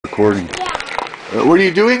recording. Yeah. What are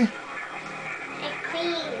you doing? I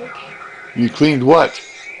cleaned. You cleaned what?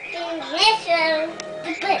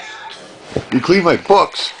 The books. You cleaned my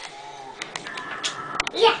books?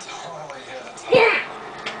 Yeah. Yeah.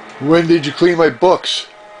 When did you clean my books?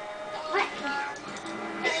 What?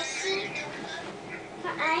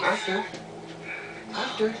 After.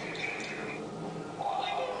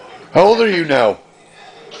 How old are you now?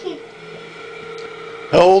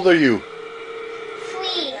 How old are you?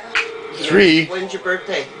 3. 3? When's your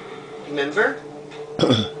birthday? Remember?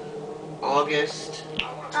 August.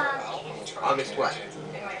 August what?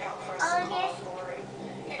 August.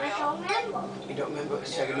 I don't remember. You don't remember? It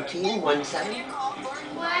was 17? 1-7? 1-7.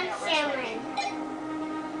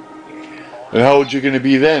 And how old are you going to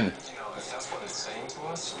be then?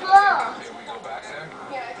 4.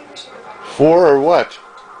 4 or what?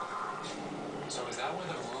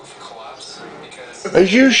 Are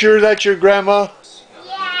you sure that's your grandma?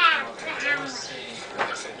 Yeah.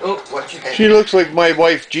 Oh, watch your head. She looks like my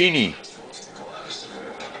wife Jeannie.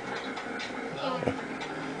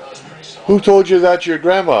 Who told you that's your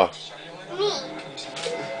grandma? Me.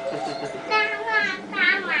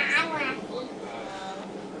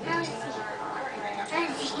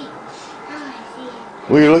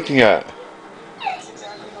 What are you looking at?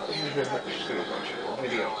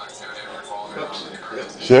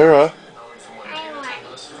 Sarah?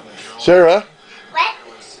 Sarah? What?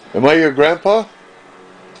 Am I your grandpa?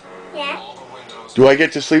 Yeah. Do I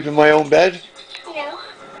get to sleep in my own bed? No.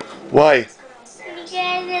 Why? Because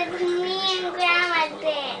it's me and Grandma's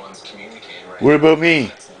bed. What about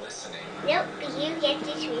me? Nope, you get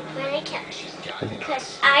to sleep on the couch.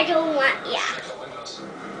 Because I don't want ya.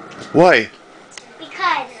 Why?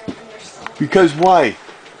 Because. Because why?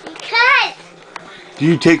 Because. Do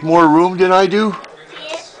you take more room than I do?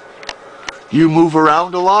 Yeah. Do you move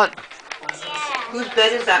around a lot? Yeah. Whose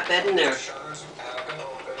bed is that bed in there?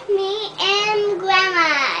 Me and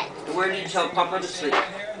Grandma. Where do you tell Papa to sleep?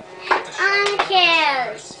 On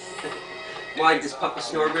chairs. Why, does Papa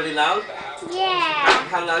snore really loud? Yeah.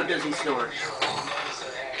 How loud does he snore?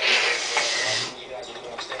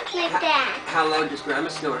 Like that. How loud does Grandma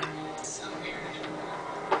snore?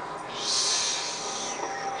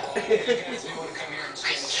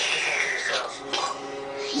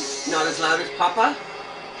 Not as loud as Papa?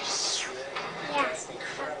 Yeah.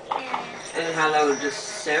 And how loud does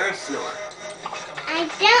Sarah snore? I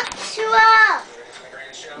don't swallow.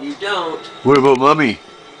 You don't. What about Mommy?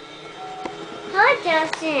 Who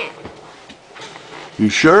doesn't? You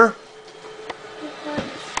sure?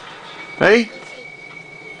 Hey?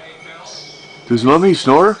 Does Mommy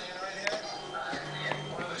snore?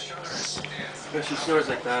 But she snores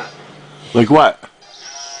like that. Like what?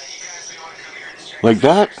 Like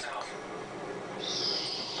that?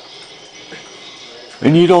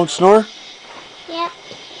 And you don't snore? Yep.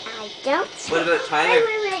 I don't swallow. What about Tyler?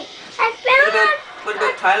 Wait. I found What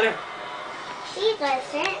about Tyler? He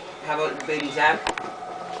doesn't. How about baby Zach?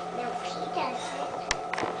 No, he doesn't.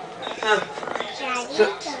 Huh. Daddy So-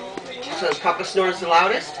 doesn't. So Papa snores the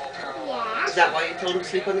loudest? Yeah. Is that why you told him to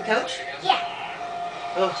sleep on the couch? Yeah.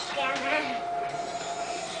 Oh.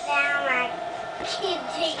 Now my kid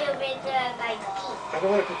take a picture of my I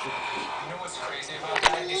don't want to put you.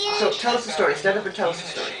 So tell us the story. Stand up and tell us the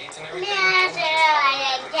story.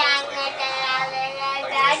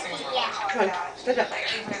 Come on, stand up.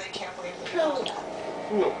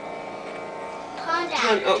 No. Panda.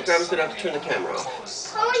 Come on. Oh, Grandma's gonna have to turn the camera off.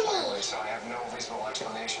 Pony.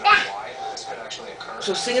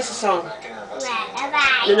 So sing us a song.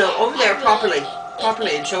 Bye. No, over there, properly,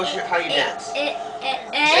 and show us how you dance. Like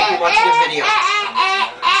you're watching a video.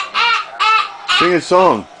 Sing a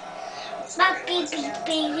song.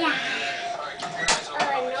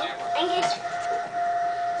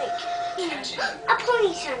 A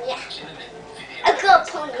pony song, yeah. A girl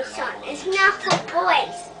pony song. It's not for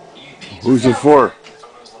boys. Who's it for?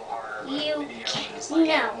 You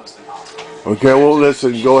know. Okay, well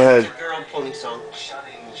listen, go ahead. It's a girl pony song.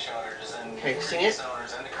 Okay, sing it.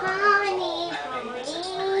 Pony,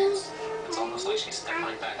 It's almost like she's stepped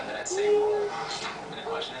right back into that same role. And the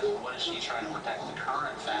question is, what is she trying to protect the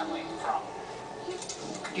current family from?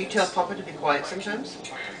 Do you tell Papa to be quiet sometimes?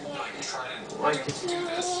 Why?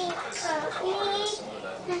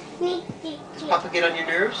 Does Papa get on your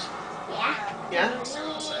nerves? Yeah. Yeah?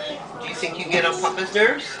 Do you think you get on Papa's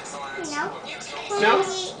nerves? No. No?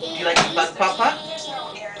 Do you like to bug Papa?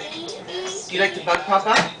 Do you like to bug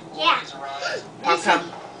Papa? Yeah. How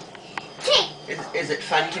come? Is it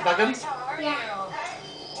fun to bug him? Yeah.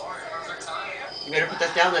 You better put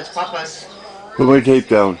that down, that's Papa's. Put my tape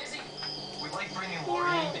down.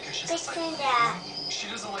 No, fixing that.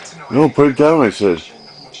 No, put it down, I said.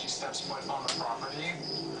 When she steps foot on the property,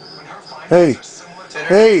 when her Hey, findings are similar to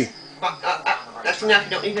hey, That's enough. You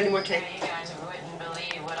don't need any more tape. You guys wouldn't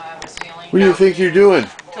believe what I was feeling. what do you think you're doing?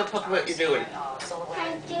 Tell Papa what you're doing.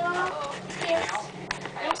 I do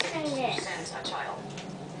fixing this. Sent a child.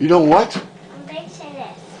 You know what? I'm fixing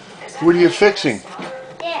this. What are you fixing?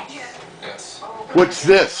 This. Yes. What's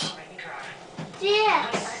this?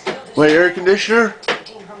 This. My air conditioner?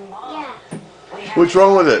 Yeah. What's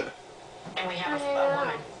wrong with it? And we have a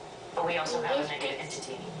woman, but we also have a negative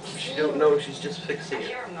entity. She don't know. She's just fixing I it.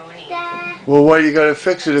 hear a moaning. Dad. Well, why you gotta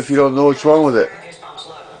fix it if you don't know what's wrong with it? Goosebumps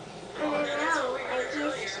look. I don't know. I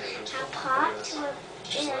just have popped with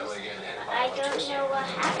this. I don't know what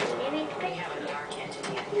happened. Maybe it's We fixed. have a dark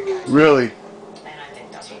entity in here, guys. Really? And I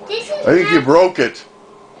think that's what This is I think you broke it.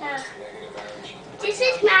 This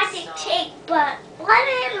is magic tape, but what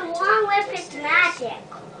is wrong with its magic?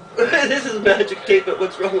 This is magic tape, but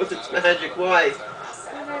what's wrong with its magic? Why?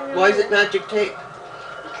 I don't know. Why is it magic tape?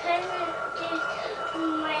 Because it's just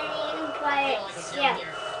running by itself.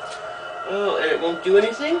 Oh, and it won't do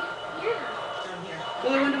anything? Yeah.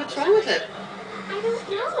 Well, I wonder what's wrong with it. I don't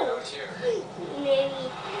know.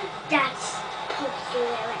 Maybe that's supposed to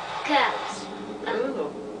where it goes.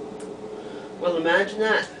 Oh. Well, imagine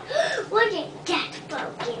that. Look at that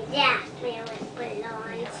broken. That's where it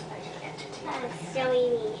belongs. That's silly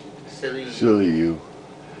me. Silly. Silly you.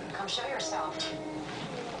 Come show yourself.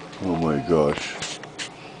 Oh my gosh.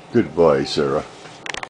 Goodbye, Sarah.